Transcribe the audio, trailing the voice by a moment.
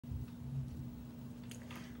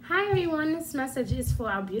Hi everyone, this message is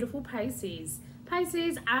for our beautiful Pisces.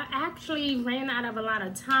 Pisces, I actually ran out of a lot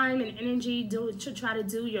of time and energy to try to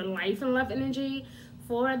do your life and love energy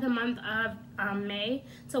for the month of May.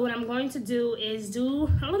 So what I'm going to do is do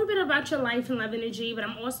a little bit about your life and love energy, but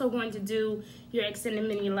I'm also going to do your extended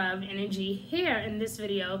mini love energy here in this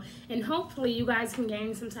video. And hopefully you guys can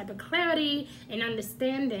gain some type of clarity and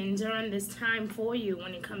understanding during this time for you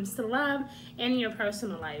when it comes to love and your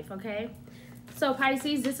personal life, okay? So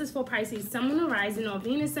Pisces, this is for Pisces, Sun, Moon, Rising, or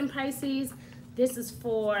Venus in Pisces. This is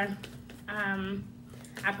for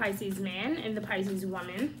our Pisces man and the Pisces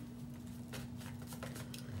woman.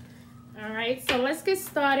 All right, so let's get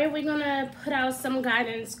started. We're gonna put out some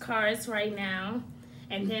guidance cards right now,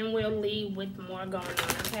 and then we'll leave with more going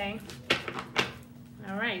on, okay?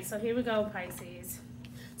 All right, so here we go, Pisces.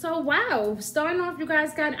 So wow, starting off, you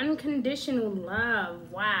guys got unconditional love.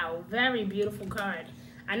 Wow, very beautiful card.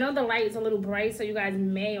 I know the light is a little bright, so you guys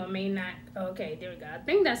may or may not. Okay, there we go. I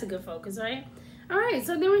think that's a good focus, right? All right,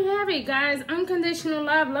 so there we have it, guys. Unconditional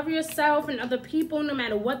love. Love yourself and other people, no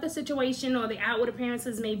matter what the situation or the outward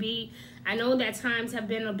appearances may be. I know that times have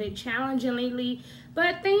been a bit challenging lately,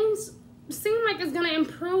 but things seem like it's going to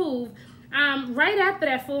improve right after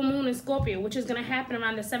that full moon in Scorpio, which is going to happen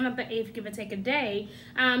around the 7th or 8th, give or take a day.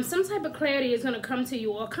 Some type of clarity is going to come to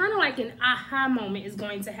you, or kind of like an aha moment is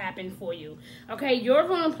going to happen for you. Okay, your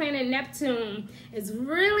ruling planet Neptune is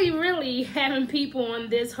really having people on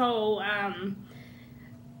this whole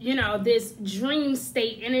you know, this dream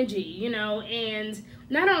state energy, you know, and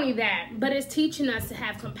not only that, but it's teaching us to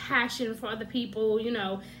have compassion for other people. You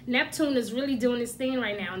know, Neptune is really doing this thing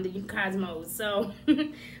right now in the cosmos. So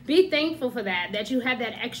be thankful for that you had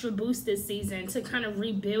that extra boost this season to kind of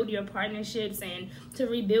rebuild your partnerships and to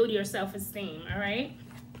rebuild your self-esteem, all right?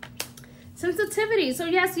 Sensitivity. So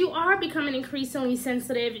yes, you are becoming increasingly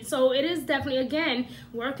sensitive. So it is definitely, again,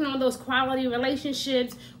 working on those quality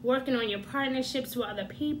relationships, working on your partnerships with other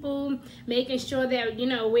people, making sure that, you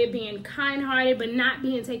know, we're being kind-hearted but not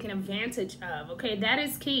being taken advantage of. Okay, that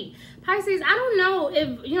is key. Pisces, I don't know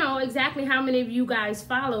if, you know, exactly how many of you guys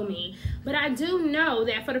follow me, but I do know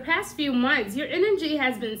that for the past few months, your energy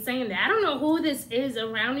has been saying that. I don't know who this is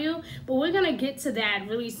around you, but we're going to get to that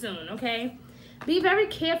really soon, okay? Be very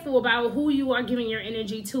careful about who you are giving your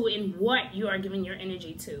energy to and what you are giving your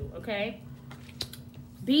energy to, okay?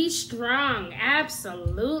 Be strong.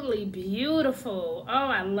 Absolutely beautiful. Oh,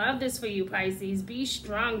 I love this for you, Pisces. Be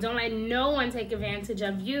strong. Don't let no one take advantage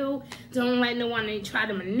of you. Don't let no one try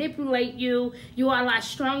to manipulate you. You are a lot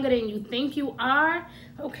stronger than you think you are,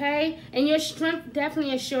 okay? And your strength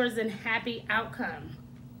definitely assures a happy outcome.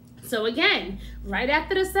 So again, right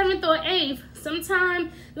after the 7th or 8th,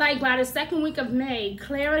 sometime like by the 2nd week of May,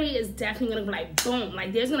 clarity is definitely going to be like boom.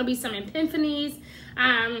 Like there's going to be some epiphanies,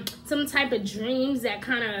 some type of dreams that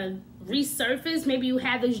kind of resurface. Maybe you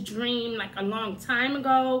had this dream like a long time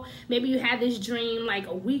ago. Maybe you had this dream like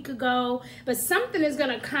a week ago. But something is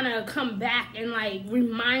going to kind of come back and like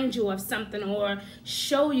remind you of something or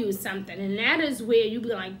show you something. And that is where you be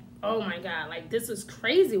like, oh my God, like this is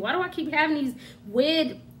crazy. Why do I keep having these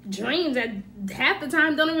weird dreams that half the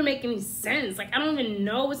time don't even make any sense? Like I don't even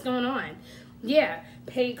know what's going on. Yeah,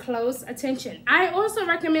 pay close attention. I also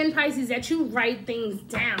recommend, Pisces, that you write things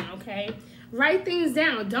down, okay? Write things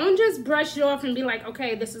down. Don't just brush it off and be like,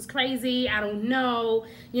 okay, this is crazy, I don't know,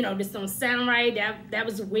 you know, this don't sound right, that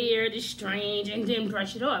was weird, it's strange, and then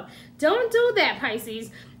brush it off. Don't do that, Pisces.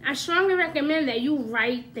 I strongly recommend that you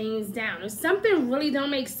write things down. If something really don't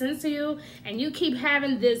make sense to you and you keep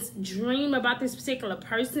having this dream about this particular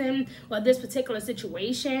person or this particular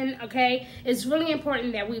situation, okay, it's really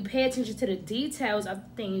important that we pay attention to the details of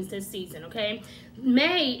things this season, okay?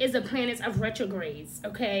 May is a planet of retrogrades,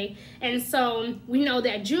 okay? And so we know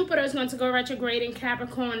that Jupiter is going to go retrograde in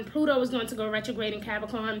Capricorn. Pluto is going to go retrograde in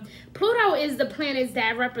Capricorn. Pluto is the planet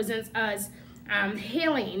that represents us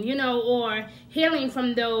healing, you know, or healing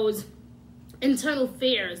from those internal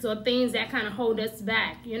fears or things that kind of hold us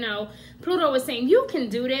back, you know. Pluto is saying, you can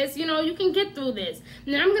do this, you know, you can get through this.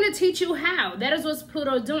 Now I'm going to teach you how. That is what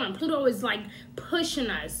Pluto is doing. Pluto is like pushing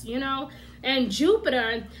us, you know. And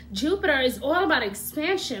Jupiter is all about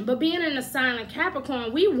expansion. But being in a sign like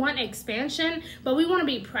Capricorn, we want expansion, but we want to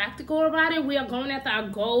be practical about it. We are going after our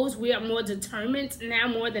goals. We are more determined now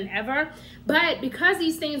more than ever. But because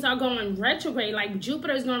these things are going retrograde, like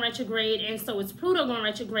Jupiter is going retrograde, and so is Pluto going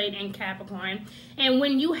retrograde in Capricorn. And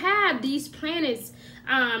when you have these planets,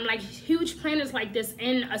 like huge planets like this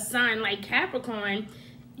in a sign like Capricorn,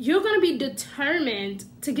 you're going to be determined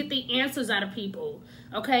to get the answers out of people,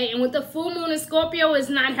 okay? And with the full moon in Scorpio, it's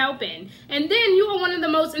not helping. And then you are one of the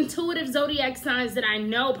most intuitive zodiac signs that I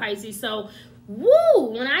know, Pisces. So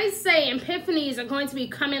Woo! When I say epiphanies are going to be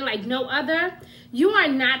coming like no other, you are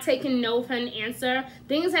not taking no for an answer.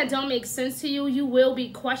 Things that don't make sense to you, you will be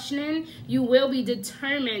questioning. You will be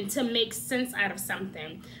determined to make sense out of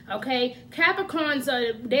something, okay? Capricorns,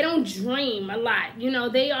 they don't dream a lot. You know,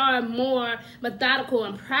 they are more methodical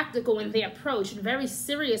and practical in their approach. Very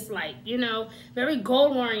serious-like, you know, very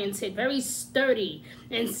goal-oriented, very sturdy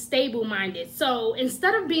and stable-minded. So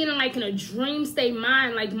instead of being like in a dream state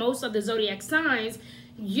mind like most of the zodiac signs,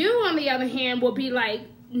 you, on the other hand, will be like,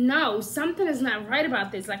 no, something is not right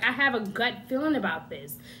about this. Like, I have a gut feeling about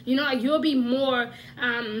this. You know, like, you'll be more,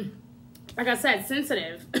 like I said,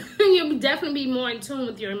 sensitive. You'll definitely be more in tune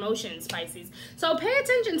with your emotions, Pisces. So pay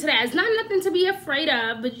attention to that. It's not nothing to be afraid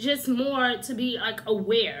of, but just more to be, like,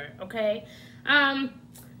 aware, okay?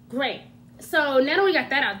 Great. So now that we got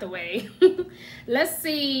that out the way, let's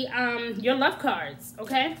see your love cards,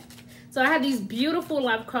 okay? So I have these beautiful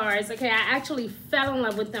love cards, okay? I actually fell in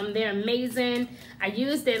love with them. They're amazing. I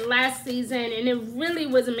used it last season, and it really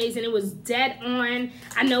was amazing. It was dead on.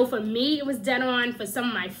 I know for me, it was dead on. For some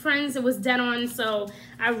of my friends, it was dead on. So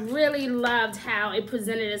I really loved how it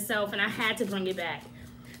presented itself, and I had to bring it back.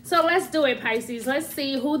 So let's do it, Pisces. Let's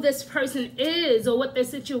see who this person is or what their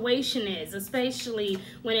situation is, especially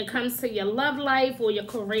when it comes to your love life or your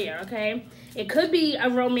career, okay? It could be a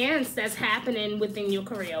romance that's happening within your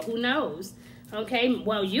career. Who knows? Okay,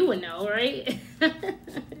 well, you would know, right?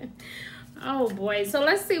 Oh, boy. So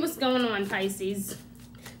let's see what's going on, Pisces.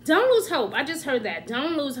 Don't lose hope. I just heard that.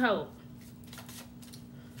 Don't lose hope.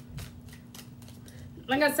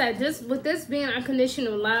 Like I said, with this being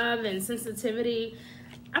unconditional love and sensitivity,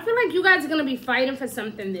 I feel like you guys are going to be fighting for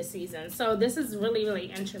something this season. So this is really, really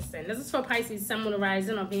interesting. This is for Pisces, Sun, Moon,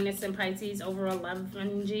 Rising, or Venus and Pisces, overall love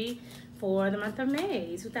energy for the month of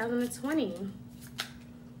May, 2020.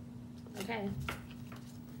 Okay.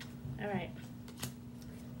 All right.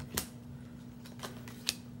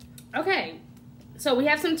 Okay. So we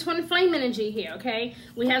have some twin flame energy here, okay?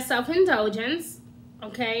 We have self-indulgence,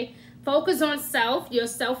 okay? Focus on self, your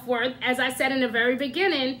self-worth. As I said in the very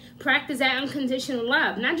beginning, practice that unconditional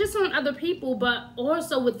love. Not just on other people, but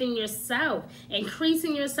also within yourself.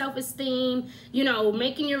 Increasing your self-esteem, you know,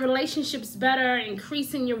 making your relationships better,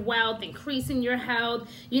 increasing your wealth, increasing your health,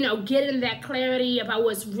 you know, getting that clarity about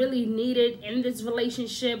what's really needed in this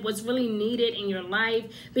relationship, what's really needed in your life,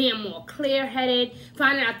 being more clear-headed,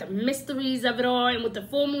 finding out the mysteries of it all. And with the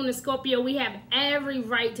full moon in Scorpio, we have every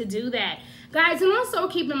right to do that. Guys, and also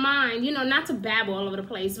keep in mind, you know, not to babble all over the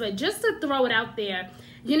place, but just to throw it out there,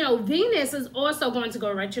 you know, Venus is also going to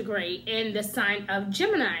go retrograde in the sign of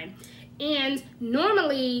Gemini. And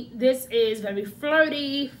normally this is very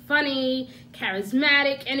flirty, funny,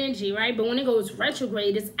 charismatic energy, right? But when it goes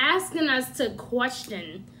retrograde, it's asking us to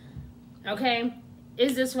question, okay,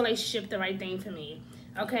 is this relationship the right thing for me?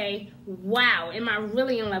 Okay, wow, am I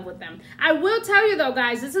really in love with them? I will tell you though,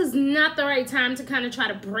 guys, this is not the right time to kind of try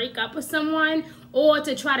to break up with someone or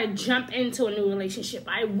to try to jump into a new relationship.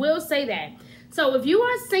 I will say that. So if you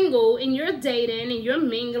are single and you're dating and you're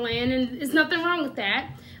mingling, and there's nothing wrong with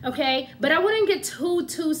that, okay? But I wouldn't get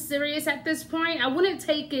too serious at this point. I wouldn't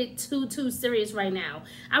take it too serious right now.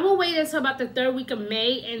 I will wait until about the 3rd week of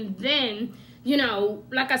May, and then, you know,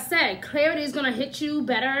 like I said, clarity is going to hit you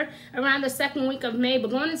better around the 2nd week of May.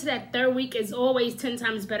 But going into that 3rd week is always 10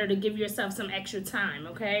 times better to give yourself some extra time,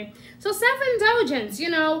 okay? So self-indulgence,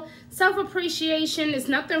 you know, self-appreciation. There's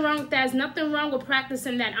nothing wrong with that. There's nothing wrong with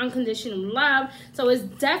practicing that unconditional love. So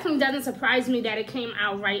it definitely doesn't surprise me that it came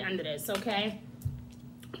out right under this, okay?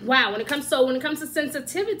 Wow, when it comes to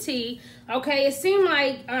sensitivity, okay, it seemed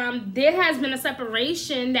like there has been a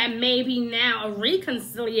separation that may be now a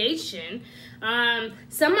reconciliation.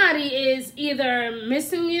 Somebody is either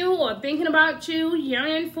missing you or thinking about you,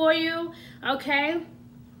 yearning for you, okay?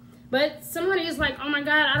 But somebody is like, oh my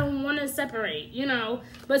God, I don't want to separate, you know.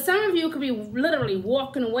 But some of you could be literally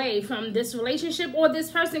walking away from this relationship, or this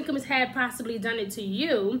person could have possibly done it to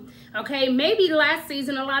you, okay? Maybe last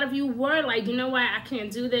season a lot of you were like, you know what, I can't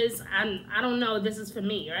do this. I don't know, this is for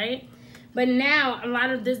me, right? But now a lot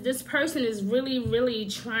of this person is really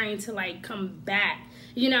trying to like come back.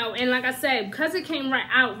 You know, and like I said, because it came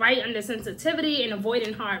right under sensitivity and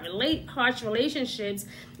avoiding harsh relationships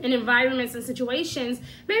and environments and situations,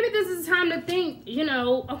 maybe this is time to think, you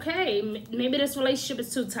know, okay, maybe this relationship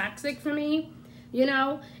is too toxic for me. You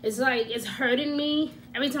know, it's like, it's hurting me.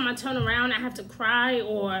 Every time I turn around, I have to cry,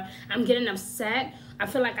 or I'm getting upset. I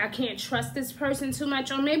feel like I can't trust this person too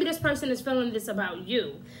much, or maybe this person is feeling this about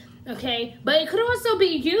you. Okay, but it could also be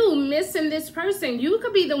you missing this person. You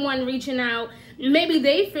could be the one reaching out. Maybe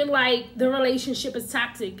they feel like the relationship is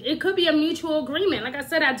toxic. It could be a mutual agreement. Like I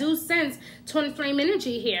said, I do sense twin flame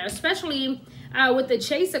energy here, especially with the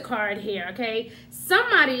chaser card here. Okay,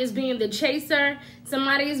 somebody is being the chaser,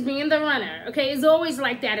 somebody is being the runner. Okay, it's always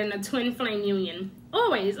like that in a twin flame union.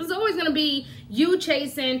 Always. It's always going to be you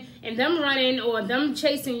chasing and them running, or them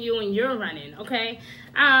chasing you and you're running. Okay,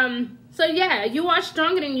 so yeah, you are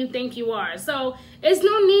stronger than you think you are. So it's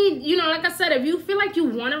no need, you know, like I said, if you feel like you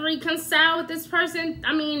want to reconcile with this person,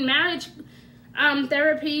 I mean, marriage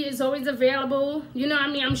therapy is always available. You know, I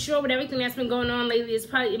mean, I'm sure with everything that's been going on lately,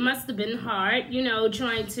 it must have been hard, you know,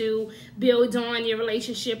 trying to build on your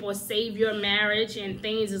relationship or save your marriage, and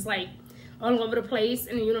things is like all over the place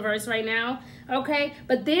in the universe right now. Okay,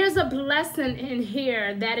 but there's a blessing in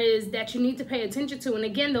here that you need to pay attention to. And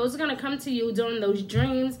again, those are going to come to you during those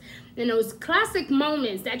dreams and those classic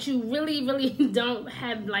moments that you really don't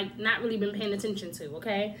have, like, not really been paying attention to.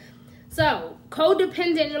 Okay, so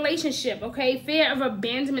codependent relationship. Okay, fear of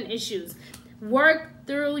abandonment issues. Work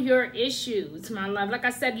through your issues, my love. Like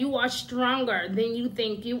I said, you are stronger than you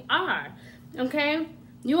think you are. Okay,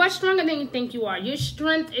 you are stronger than you think you are. Your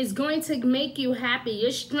strength is going to make you happy.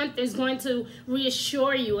 Your strength is going to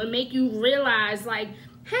reassure you and make you realize, like,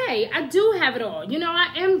 hey, I do have it all. You know,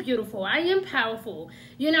 I am beautiful. I am powerful.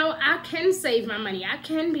 You know, I can save my money. I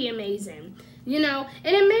can be amazing. You know,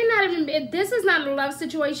 and it may not even, if this is not a love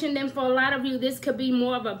situation, then for a lot of you, this could be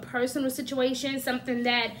more of a personal situation, something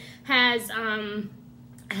that has,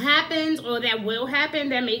 happened or that will happen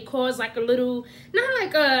that may cause like a little, not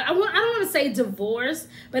like a, I don't want to say divorce,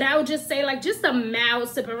 but I would just say like just a mild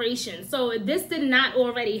separation. So if this did not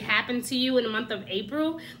already happen to you in the month of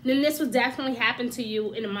April, then this will definitely happen to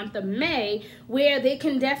you in the month of May, where there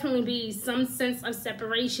can definitely be some sense of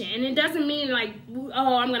separation. And it doesn't mean like,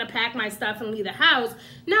 oh, I'm going to pack my stuff and leave the house.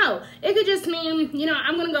 No, it could just mean, you know,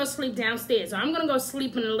 I'm going to go sleep downstairs, or I'm going to go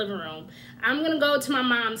sleep in the living room. I'm going to go to my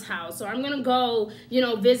mom's house, or I'm going to go, you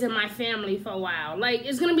know, visit my family for a while. Like,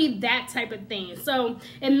 it's going to be that type of thing. So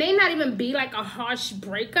it may not even be like a harsh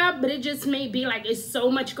breakup, but it just may be like it's so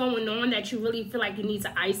much going on that you really feel like you need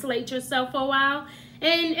to isolate yourself for a while.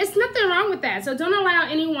 And it's nothing wrong with that. So don't allow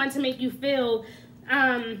anyone to make you feel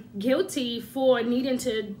guilty for needing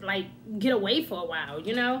to like get away for a while,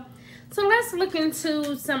 you know? So let's look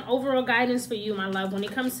into some overall guidance for you, my love, when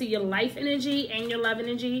it comes to your life energy and your love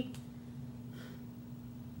energy.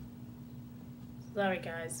 Sorry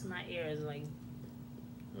guys, my ear is like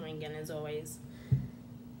ringing as always.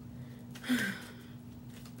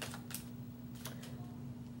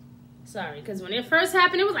 Sorry, because when it first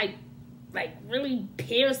happened, it was like really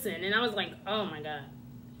piercing, and I was like, oh my god.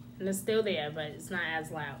 And it's still there, but it's not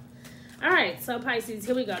as loud. Alright, so Pisces,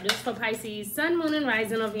 here we go. This is for Pisces, Sun, Moon, and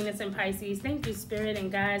Rising of Venus and Pisces. Thank you, Spirit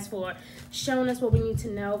and guys, for showing us what we need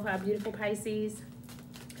to know for our beautiful Pisces.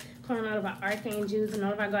 Calling out of our archangels and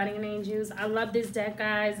all of our guardian angels. I love this deck,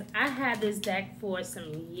 guys. I had this deck for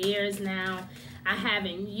some years now. I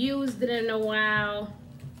haven't used it in a while.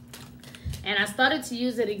 And I started to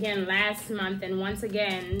use it again last month. And once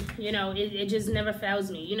again, you know, it just never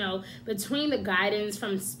fails me. You know, between the guidance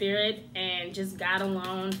from Spirit and just God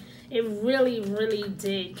alone, it really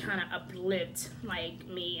did kind of uplift like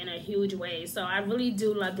me in a huge way. So I really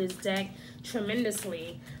do love this deck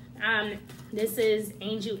tremendously. This is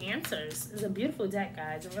Angel Answers. It's a beautiful deck,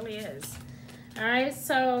 guys. It really is. All right,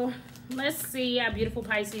 so let's see our beautiful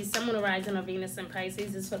Pisces, Sun, Moon, Rising of Venus and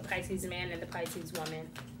Pisces. This is for the Pisces man and the Pisces woman.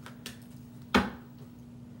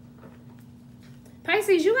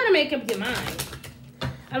 Pisces, you gotta make up your mind.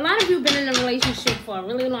 A lot of you been in a relationship for a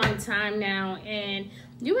really long time now, and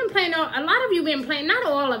you've been playing, a lot of you been playing, not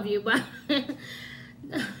all of you, but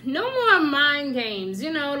no more mind games,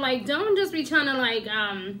 you know, like don't just be trying to like,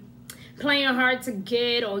 playing hard to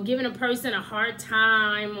get or giving a person a hard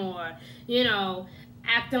time, or, you know,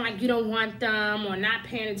 acting like you don't want them or not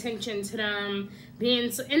paying attention to them.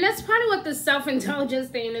 And that's probably what the self-indulgence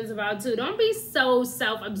thing is about too. Don't be so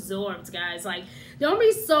self-absorbed, guys. Like, don't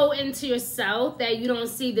be so into yourself that you don't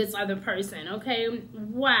see this other person, okay?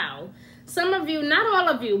 Wow. Some of you, not all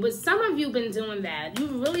of you, but some of you been doing that.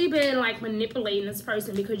 You've really been like manipulating this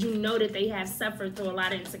person because you know that they have suffered through a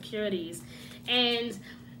lot of insecurities. And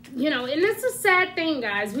you know, and it's a sad thing,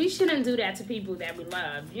 guys. We shouldn't do that to people that we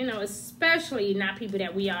love, you know, especially not people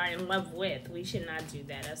that we are in love with. We should not do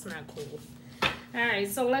that. That's not cool. All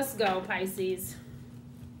right, so let's go, Pisces.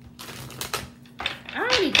 I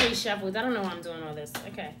already pre-shuffled. I don't know why I'm doing all this.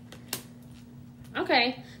 Okay.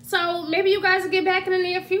 Okay, so maybe you guys will get back in the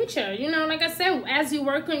near future. You know, like I said, as you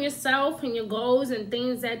work on yourself and your goals and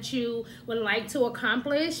things that you would like to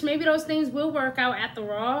accomplish, maybe those things will work out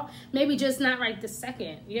after all. Maybe just not right this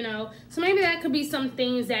second, you know. So maybe that could be some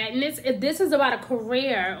things that, and if this is about a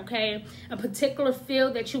career, okay, a particular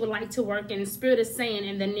field that you would like to work in, Spirit is saying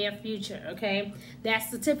in the near future, okay, that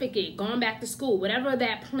certificate, going back to school, whatever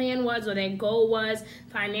that plan was or that goal was,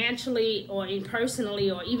 financially or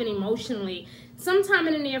personally or even emotionally, sometime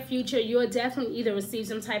in the near future, you'll definitely either receive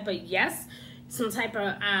some type of yes, some type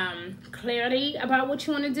of clarity about what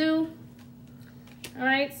you want to do. All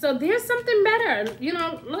right, so there's something better. You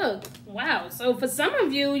know, look, wow. So for some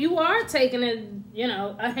of you, you are taking a, you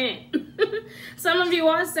know, a hint. Some of you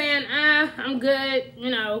are saying, I'm good, you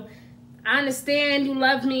know, I understand you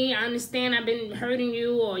love me. I understand I've been hurting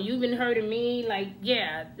you or you've been hurting me. Like,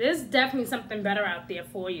 yeah, there's definitely something better out there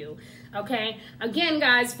for you. Okay? Again,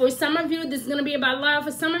 guys, for some of you, this is going to be about love.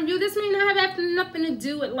 For some of you, this may not have nothing to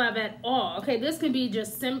do with love at all. Okay? This could be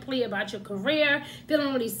just simply about your career,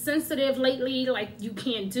 feeling really sensitive lately, like you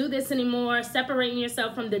can't do this anymore, separating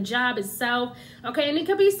yourself from the job itself. Okay? And it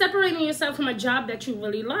could be separating yourself from a job that you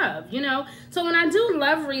really love, you know? So when I do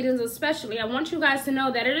love readings especially, I want you guys to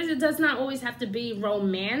know that it does not always have to be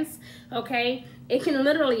romance, okay? It can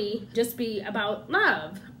literally just be about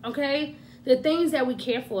love, okay? The things that we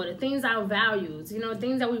care for, the things, our values, you know,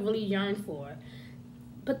 things that we really yearn for.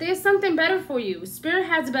 But there's something better for you. Spirit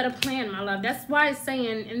has a better plan, my love. That's why it's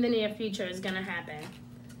saying in the near future it's going to happen.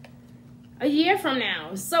 A year from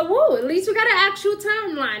now. So, woo, at least we got an actual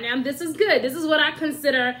timeline. Now, this is good. This is what I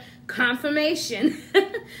consider confirmation.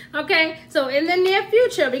 Okay, so in the near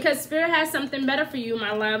future, because Spirit has something better for you,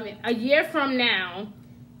 my love, a year from now,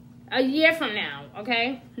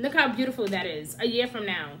 okay? Look how beautiful that is, a year from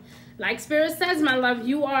now. Like Spirit says, my love,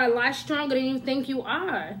 you are a lot stronger than you think you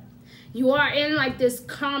are. You are in like this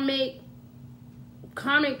karmic,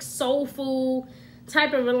 soulful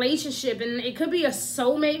type of relationship, and it could be a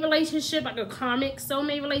soulmate relationship, like a karmic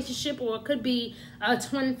soulmate relationship, or it could be a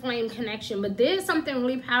twin flame connection. But there's something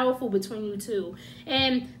really powerful between you two,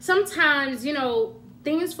 and sometimes, you know,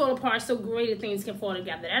 things fall apart so great that things can fall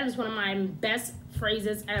together. That is one of my best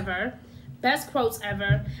phrases ever, best quotes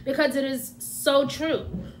ever, because it is so true.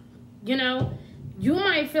 You know, you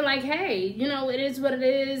might feel like, hey, you know, it is what it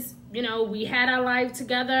is. You know, we had our life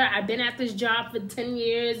together. I've been at this job for 10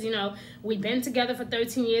 years. You know, we've been together for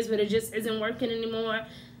 13 years, but it just isn't working anymore.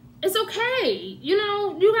 It's okay. You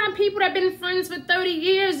know, you got people that have been friends for 30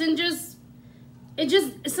 years and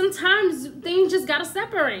sometimes things just got to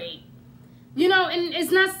separate. You know, and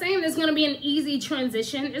it's not saying there's going to be an easy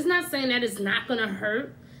transition. It's not saying that it's not going to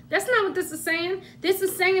hurt. That's not what this is saying. This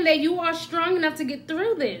is saying that you are strong enough to get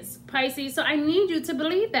through this, Pisces. So I need you to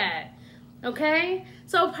believe that. Okay?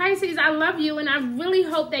 So Pisces, I love you, and I really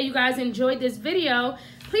hope that you guys enjoyed this video.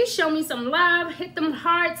 Please show me some love. Hit them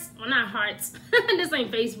hearts. Well, not hearts. This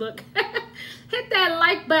ain't Facebook. Hit that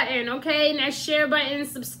like button, okay? And that share button.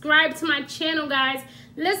 Subscribe to my channel, guys.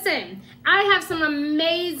 Listen, I have some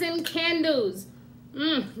amazing candles.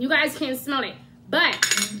 You guys can't smell it. But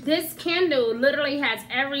this candle literally has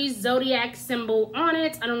every zodiac symbol on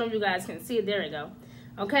it. I don't know if you guys can see it. There we go.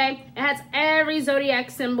 Okay? It has every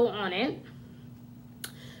zodiac symbol on it.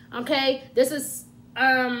 Okay? This is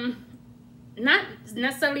not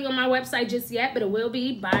necessarily on my website just yet, but it will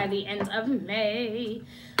be by the end of May.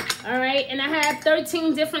 All right? And I have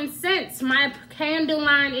 13 different scents. My candle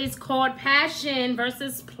line is called Passion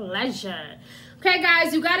versus Pleasure. Okay,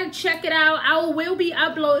 guys, you got to check it out. I will be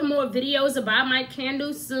uploading more videos about my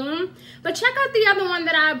candles soon. But check out the other one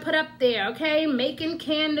that I put up there, okay? Making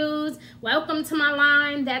candles, welcome to my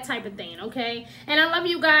line, that type of thing, okay? And I love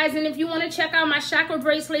you guys. And if you want to check out my chakra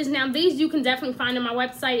bracelets, now these you can definitely find on my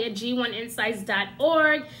website at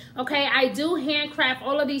g1insights.org. Okay, I do handcraft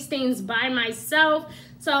all of these things by myself.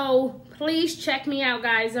 So please check me out,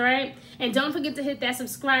 guys, all right? And don't forget to hit that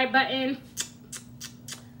subscribe button,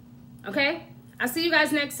 okay? I'll see you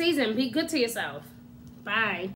guys next season. Be good to yourself. Bye.